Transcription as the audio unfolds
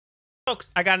Folks,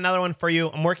 I got another one for you.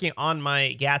 I'm working on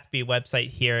my Gatsby website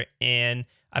here, and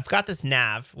I've got this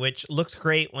nav, which looks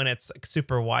great when it's like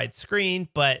super wide screen,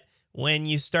 but when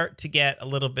you start to get a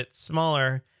little bit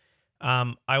smaller,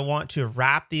 I want to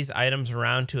wrap these items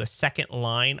around to a second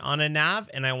line on a nav,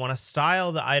 and I want to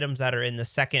style the items that are in the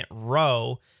second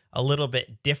row a little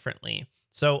bit differently.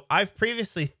 So I've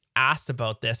previously asked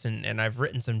about this, and I've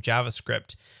written some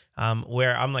JavaScript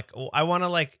where I'm like, oh, I want to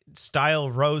like style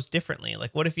rows differently.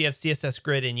 Like, what if you have CSS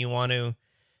grid and you want to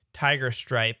tiger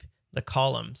stripe the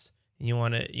columns, and you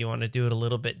want to do it a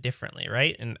little bit differently,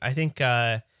 right? And I think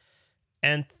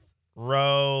nth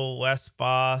row West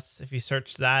Boss, if you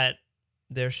search that,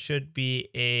 there should be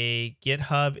a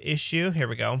GitHub issue. Here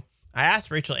we go. I asked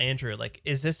Rachel Andrew, like,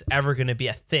 is this ever going to be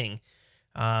a thing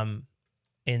in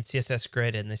CSS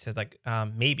grid? And they said like,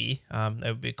 maybe, that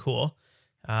would be cool.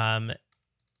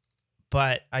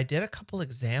 But I did a couple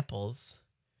examples,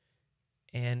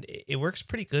 and it works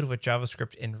pretty good with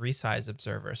JavaScript in Resize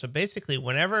Observer. So basically,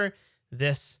 whenever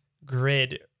this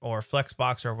grid or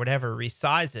Flexbox or whatever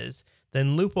resizes,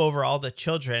 then loop over all the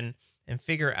children and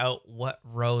figure out what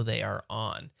row they are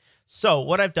on. So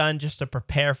what I've done just to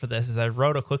prepare for this is I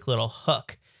wrote a quick little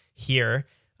hook here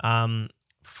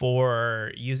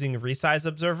for using Resize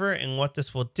Observer. And what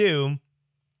this will do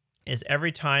is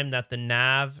every time that the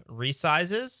nav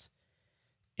resizes,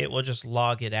 it will just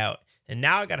log it out. And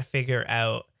now I got to figure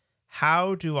out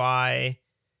how do I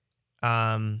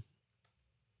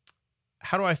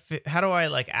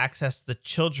like access the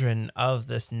children of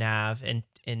this nav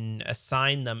and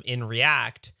assign them in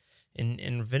React.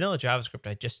 In vanilla JavaScript,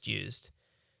 I just used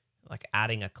like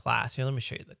adding a class. Here, let me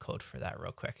show you the code for that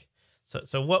real quick.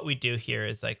 So what we do here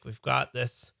is like we've got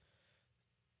this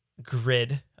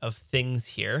grid of things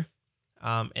here.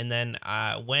 And then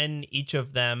when each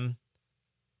of them,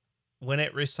 when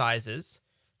it resizes,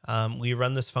 we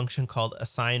run this function called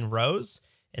assign rows,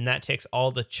 and that takes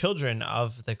all the children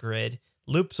of the grid,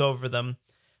 loops over them,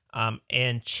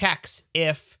 and checks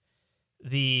if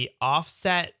the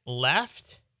offset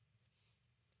left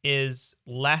is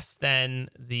less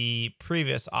than the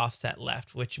previous offset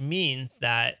left, which means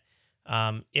that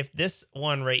if this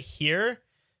one right here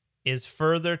is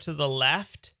further to the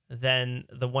left than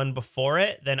the one before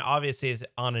it, then obviously it's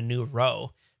on a new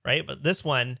row, right? But this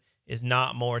one is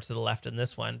not more to the left than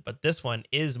this one, but this one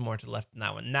is more to the left than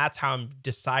that one. And that's how I'm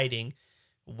deciding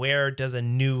where does a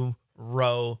new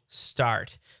row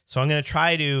start. So I'm going to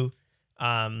try to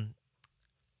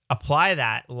apply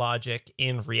that logic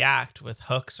in React with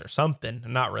hooks or something.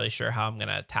 I'm not really sure how I'm going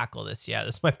to tackle this yet.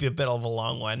 This might be a bit of a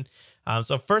long one.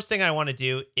 So first thing I want to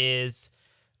do is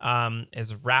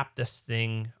wrap this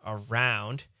thing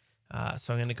around.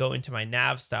 So I'm going to go into my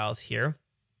nav styles here.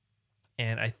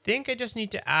 And I think I just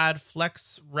need to add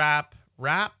flex wrap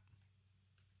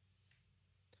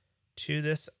to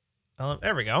this.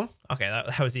 There we go. Okay,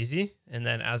 that was easy. And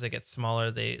then as it gets smaller,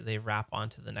 they wrap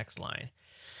onto the next line.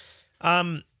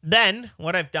 Then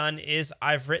what I've done is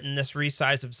I've written this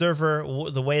Resize Observer.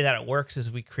 The way that it works is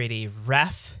we create a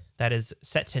ref that is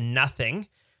set to nothing.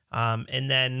 And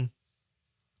then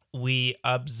we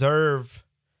observe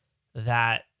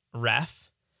that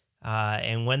ref.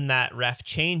 And when that ref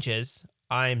changes,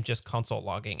 I'm just console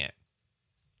logging it.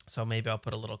 So maybe I'll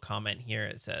put a little comment here.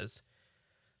 It says,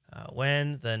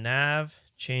 when the nav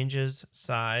changes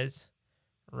size,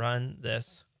 run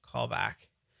this callback.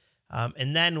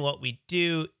 And then what we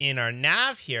do in our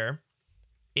nav here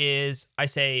is I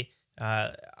say,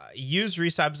 use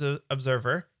Resize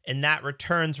Observer, and that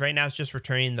returns, right now it's just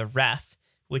returning the ref,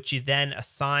 which you then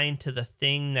assign to the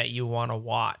thing that you want to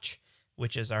watch,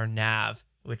 which is our nav,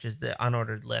 which is the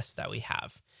unordered list that we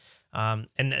have.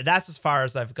 And that's as far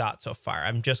as I've got so far.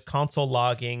 I'm just console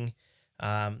logging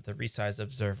the Resize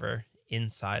Observer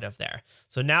inside of there.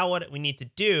 So now what we need to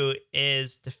do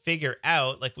is to figure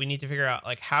out, like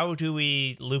how do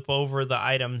we loop over the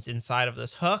items inside of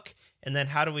this hook? And then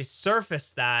how do we surface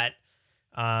that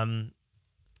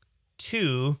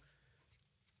to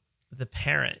the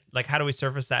parent? Like, how do we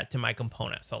surface that to my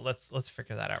component? So let's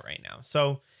figure that out right now.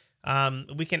 So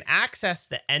we can access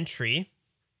the entry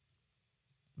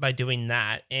by doing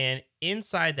that. And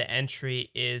inside the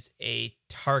entry is a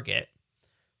target.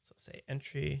 So say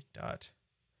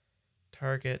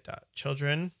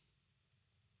entry.target.children.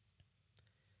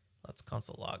 Let's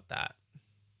console log that.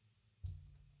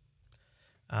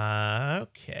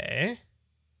 Okay.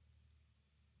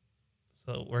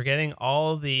 So we're getting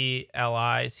all the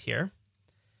LIs here.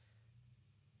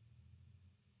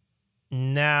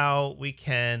 Now we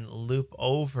can loop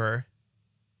over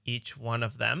each one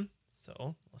of them.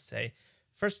 So we'll say,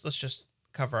 first, let's just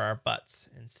cover our butts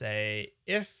and say,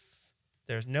 if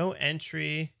there's no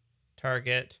entry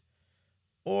target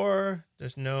or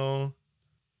there's no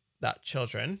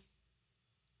 .children,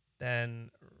 then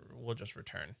we'll just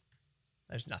return.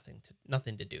 There's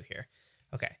nothing to do here.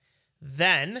 Okay.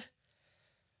 Then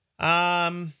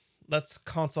let's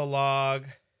console log.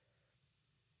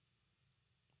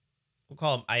 We'll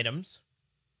call them items.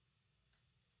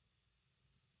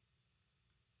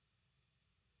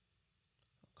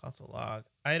 Console log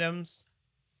items.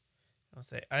 I'll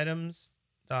say items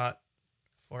dot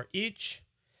for each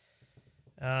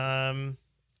item.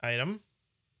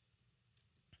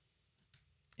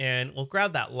 And we'll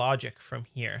grab that logic from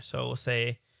here. So we'll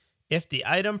say if the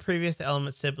item previous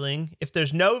element sibling, if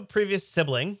there's no previous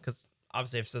sibling, because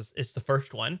obviously if it's the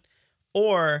first one,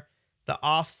 or the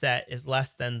offset is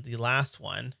less than the last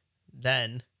one,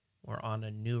 then we're on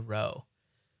a new row.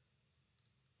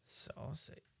 So I'll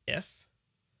say if,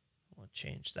 we'll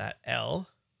change that L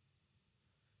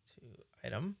to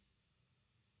item.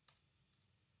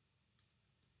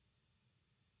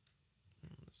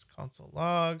 Let's console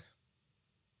log.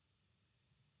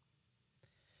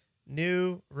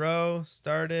 New row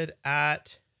started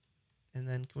at, and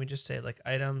then can we just say like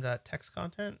item.text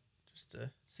content just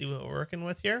to see what we're working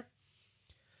with here?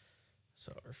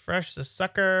 So refresh the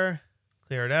sucker,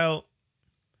 clear it out.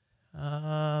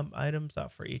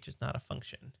 Items.for each is not a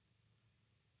function.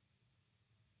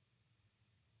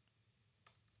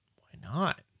 Why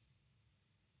not?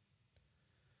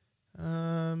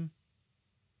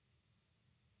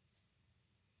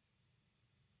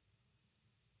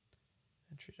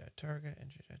 Entry.target,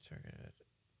 entry.target,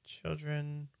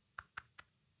 children.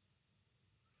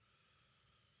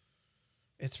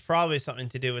 It's probably something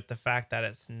to do with the fact that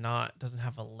it's doesn't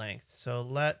have a length. So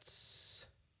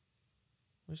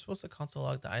we're supposed to console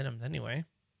log the items anyway.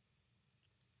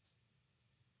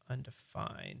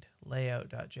 Undefined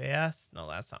layout.js. No,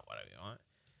 that's not what we want.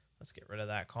 Let's get rid of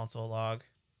that console log.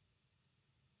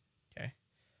 Okay.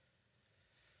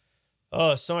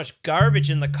 Oh, so much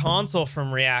garbage in the console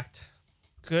from React.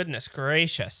 Goodness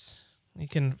gracious. You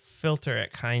can filter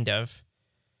it kind of.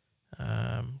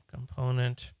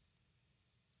 Component.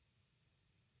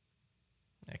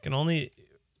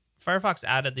 Firefox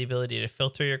added the ability to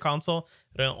filter your console,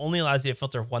 but it only allows you to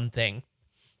filter one thing.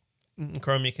 In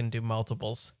Chrome, you can do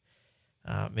multiples.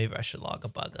 Maybe I should log a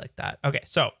bug like that. Okay,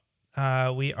 so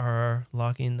we are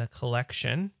logging the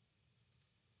collection.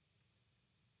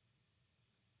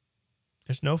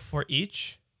 There's no for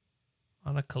each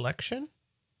on a collection?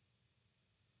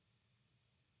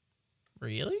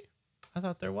 Really? I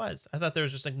thought there was. I thought there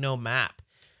was just like no map.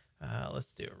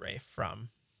 Let's do array from.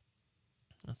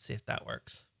 Let's see if that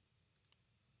works.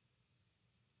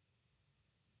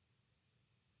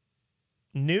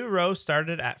 New row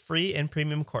started at free and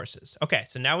premium courses. Okay,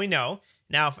 so now we know.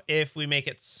 Now, if we make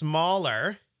it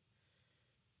smaller,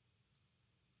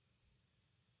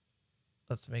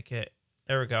 let's make it,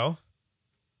 there we go.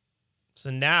 So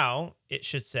now it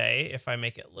should say, if I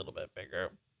make it a little bit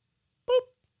bigger,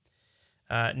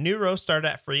 boop. New row started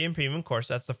at free and premium course.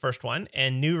 That's the first one.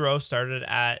 And new row started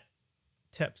at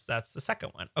tips. That's the second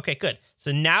one. Okay, good.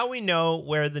 So now we know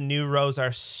where the new rows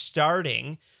are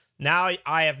starting. Now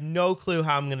I have no clue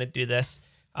how I'm going to do this.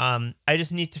 I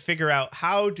just need to figure out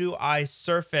how do I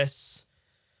surface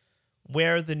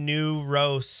where the new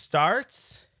row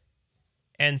starts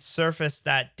and surface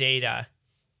that data.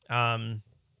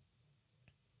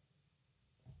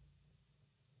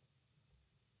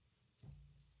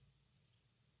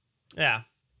 Yeah.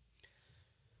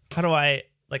 How do I,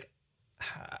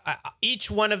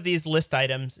 each one of these list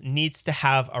items needs to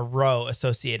have a row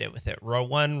associated with it. Row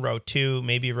 1, row 2,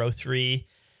 maybe row 3.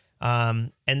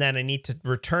 And then I need to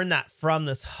return that from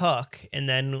this hook. And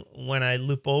then when I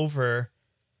loop over,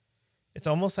 it's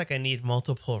almost like I need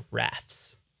multiple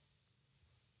refs.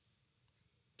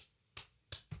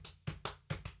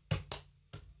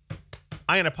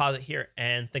 I'm going to pause it here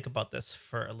and think about this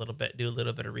for a little bit, do a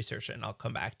little bit of research, and I'll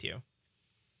come back to you.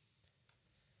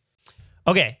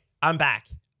 Okay, I'm back.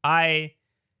 I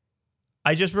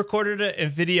just recorded a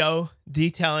video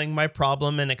detailing my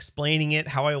problem and explaining it,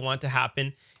 how I want to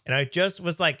happen. And I just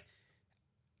was like,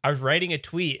 I was writing a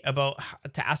tweet about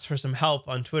to ask for some help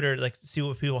on Twitter, like to see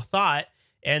what people thought.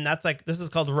 And that's like, this is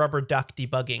called rubber duck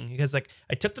debugging, because like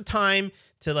I took the time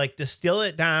to like distill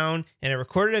it down and I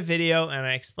recorded a video and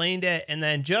I explained it. And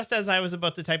then just as I was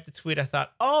about to type the tweet, I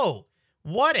thought, oh,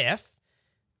 what if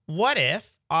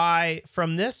I,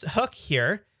 from this hook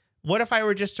here, what if I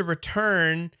were just to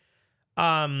return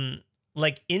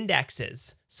like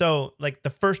indexes? So like the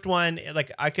first one,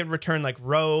 like I could return like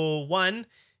row 1,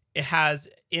 it has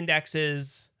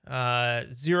indexes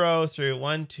 0 through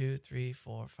 1, 2, 3,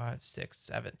 4, 5, 6,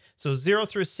 7. So 0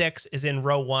 through 6 is in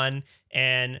row 1,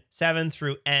 and 7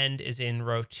 through end is in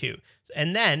row 2.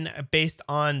 And then based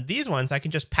on these ones, I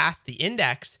can just pass the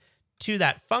index to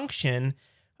that function,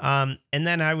 and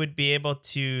then I would be able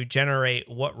to generate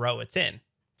what row it's in.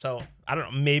 So I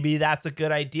don't know, maybe that's a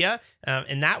good idea.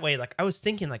 In that way, like I was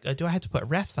thinking like, do I have to put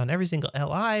refs on every single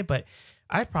LI? But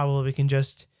I probably can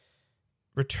just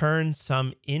return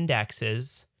some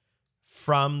indexes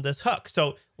from this hook.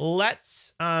 So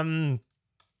let's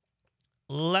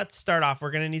start off.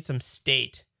 We're going to need some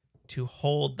state to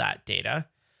hold that data.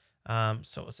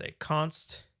 So we'll say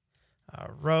const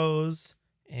rows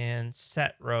and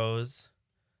set rows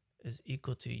is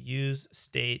equal to use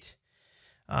state.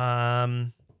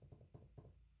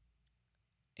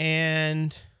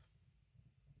 And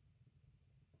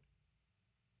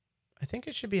I think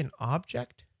it should be an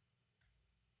object.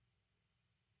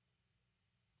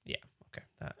 Yeah, okay.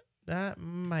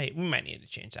 We might need to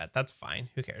change that. That's fine.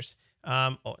 Who cares?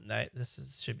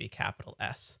 Should be capital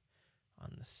S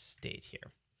on the state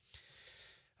here.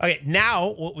 Okay, now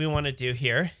what we want to do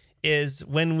here is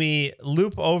when we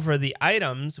loop over the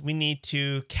items, we need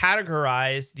to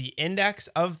categorize the index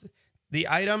of the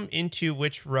item into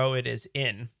which row it is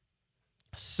in.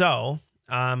 So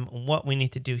what we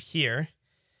need to do here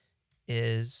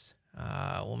is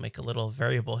we'll make a little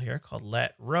variable here called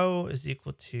let row is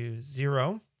equal to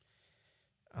 0.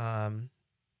 And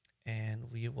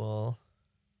we will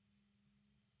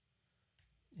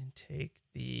take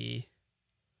the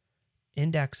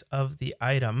index of the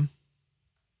item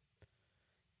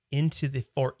into the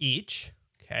for each.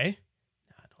 Okay.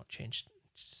 Now don't change,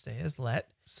 just say as let.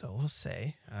 So we'll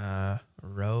say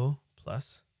row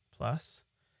plus plus.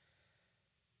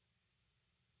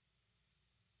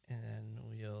 And then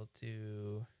we'll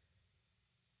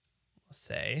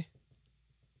say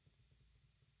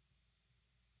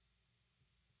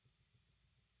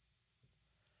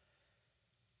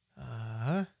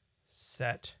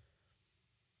set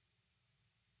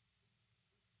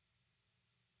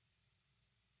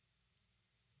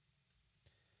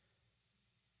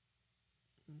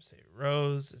say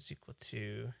rows is equal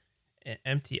to an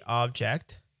empty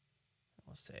object.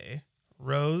 We'll say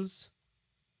rows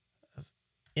of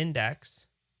index.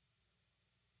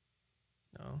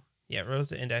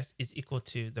 Rows of index is equal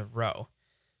to the row.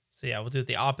 So yeah, we'll do it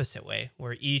the opposite way,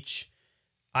 where each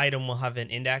item will have an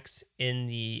index in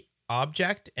the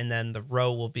object, and then the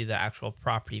row will be the actual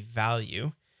property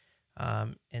value.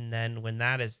 And then when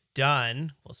that is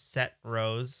done, we'll set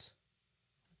rows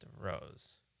to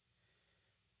rows.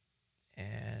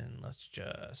 And let's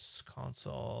just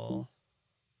console.log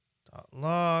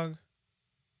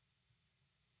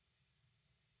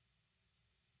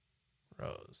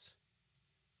rows.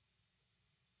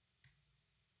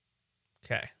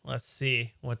 Okay, let's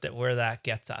see where that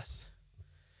gets us.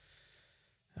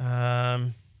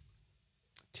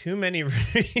 Too many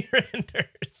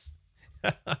renders.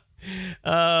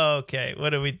 Okay, what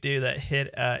do we do that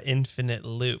hit infinite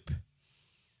loop?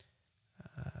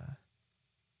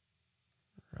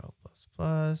 Row plus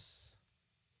plus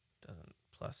doesn't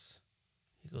plus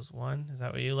equals 1. Is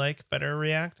that what you like? Better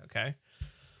React? Okay.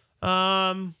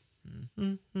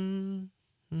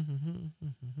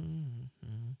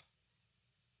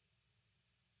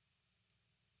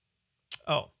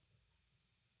 Oh.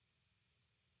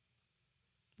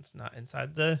 It's not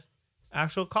inside the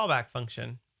actual callback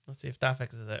function. Let's see if that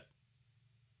fixes it.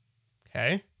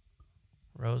 Okay.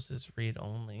 Rows is read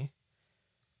only.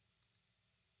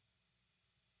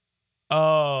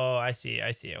 Oh, I see.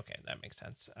 Okay, that makes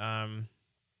sense.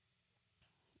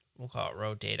 We'll call it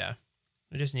row data.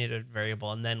 We just need a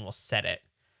variable, and then we'll set it.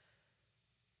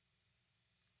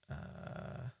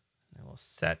 And we'll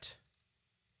set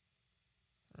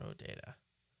row data.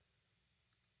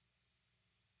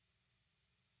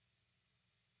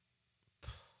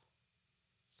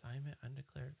 Assignment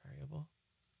undeclared variable.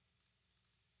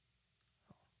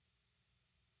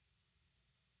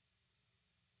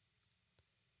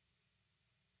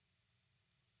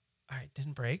 All right,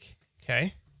 didn't break.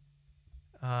 Okay.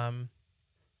 Okay,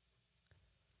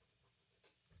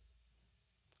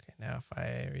 now if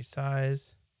I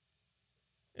resize,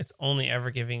 it's only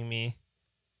ever giving me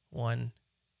 1,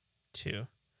 2.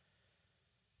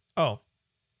 Oh,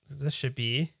 this should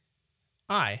be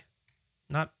I,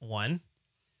 not 1.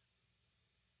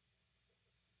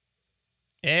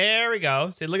 There we go.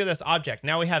 See, look at this object.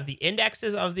 Now we have the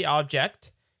indexes of the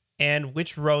object and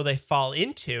which row they fall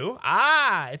into.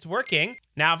 Ah, it's working.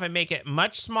 Now, if I make it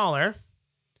much smaller,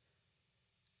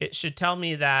 it should tell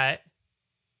me that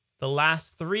the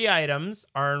last 3 items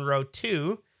are in row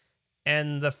 2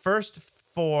 and the first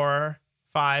 4,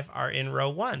 5 are in row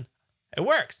 1. It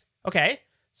works. Okay.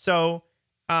 So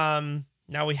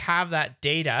now we have that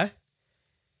data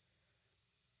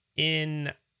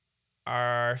in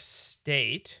our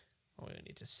state. Oh, we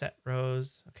need to set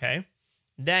rows. Okay.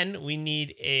 Then we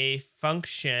need a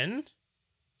function,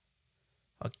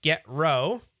 a get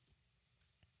row.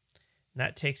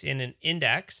 That takes in an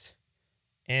index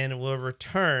and will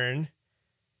return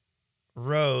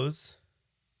rows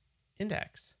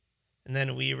index. And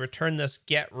then we return this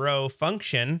get row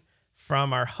function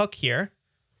from our hook here.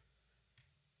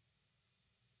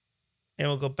 And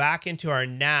we'll go back into our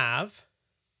nav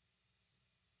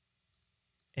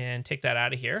and take that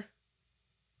out of here.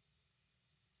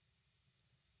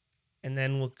 And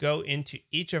then we'll go into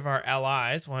each of our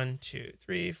LIs. 1, 2,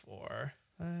 3, 4,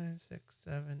 5, 6,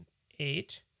 7,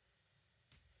 8.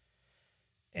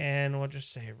 And we'll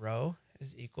just say row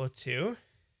is equal to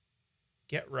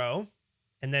get row.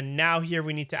 And then now here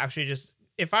we need to actually just,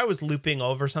 if I was looping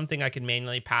over something, I could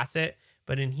manually pass it.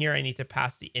 But in here, I need to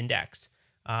pass the index.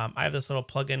 I have this little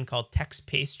plugin called Text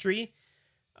Pastry.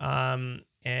 And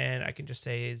I can just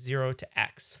say 0 to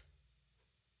X.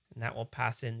 And that will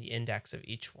pass in the index of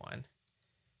each one.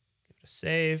 Give it a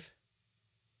save.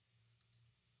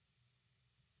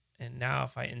 And now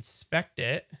if I inspect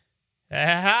it, look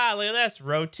at this,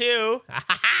 row 2.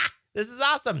 This is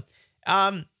awesome.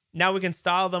 Now we can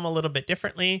style them a little bit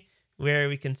differently, where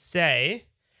we can say,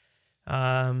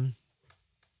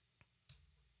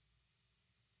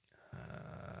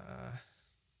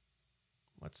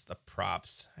 what's the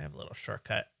props? I have a little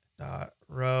shortcut.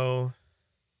 Row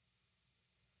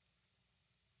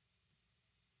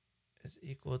is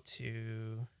equal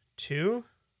to 2.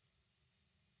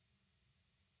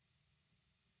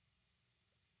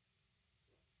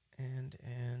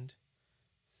 And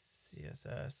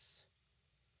CSS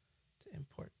to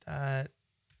import that.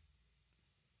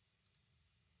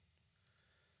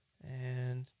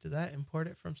 And did that import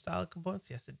it from style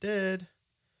components? Yes, it did.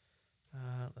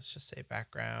 Let's just say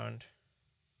background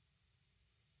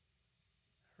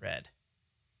red.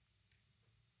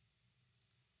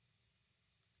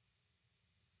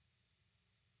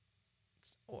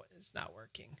 It's not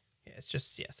working. Yeah, it's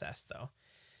just CSS though.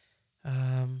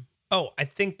 Oh, I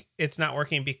think it's not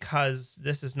working because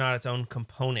this is not its own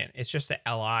component. It's just a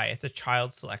LI. It's a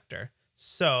child selector.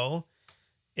 So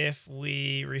if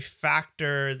we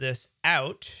refactor this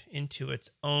out into its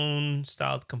own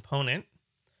styled component,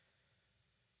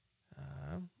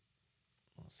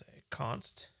 we'll say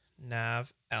const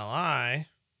nav li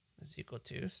is equal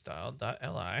to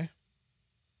style.li.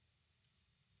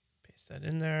 Paste that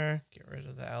in there. Get rid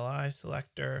of the li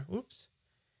selector. Oops.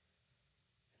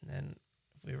 And then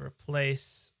if we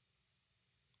replace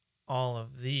all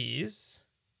of these,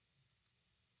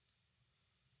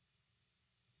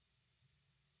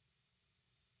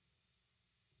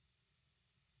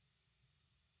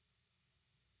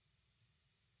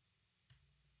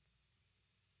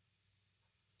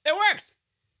 it works.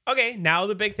 Okay, now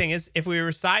the big thing is if we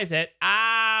resize it,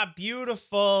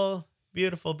 beautiful,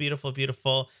 beautiful, beautiful,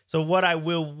 beautiful. So what I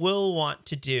will want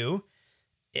to do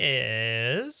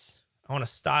is I want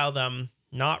to style them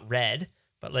not red,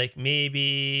 but like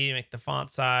maybe make the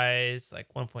font size like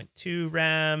 1.2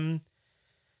 rem,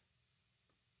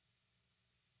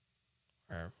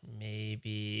 or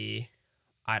maybe,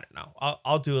 I don't know.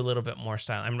 I'll do a little bit more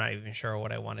style. I'm not even sure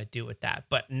what I want to do with that,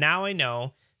 but now I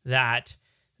know that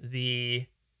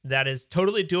that is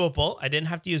totally doable. I didn't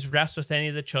have to use refs with any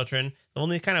of the children. The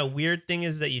only kind of weird thing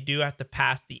is that you do have to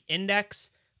pass the index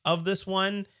of this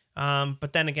one.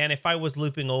 But then again, if I was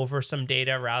looping over some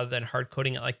data rather than hard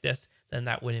coding it like this, then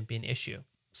that wouldn't be an issue.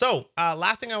 So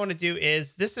last thing I want to do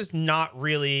is, this is not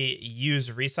really use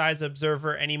Resize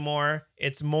Observer anymore.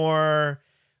 It's more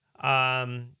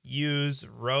use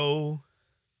row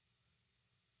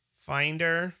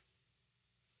finder.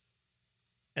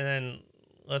 And then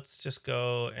let's just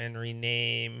go and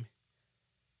rename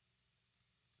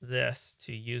this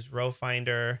to use row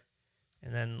finder.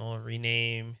 And then we'll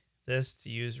rename this to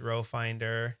use row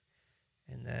finder,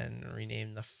 and then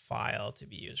rename the file to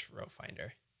be used for row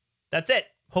finder. That's it.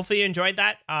 Hopefully you enjoyed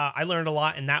that. I learned a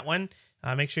lot in that one.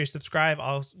 Make sure you subscribe.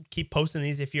 I'll keep posting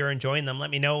these if you're enjoying them. Let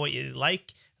me know what you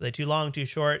like. Are they too long, too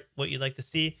short, what you'd like to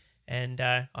see, and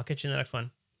I'll catch you in the next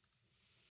one.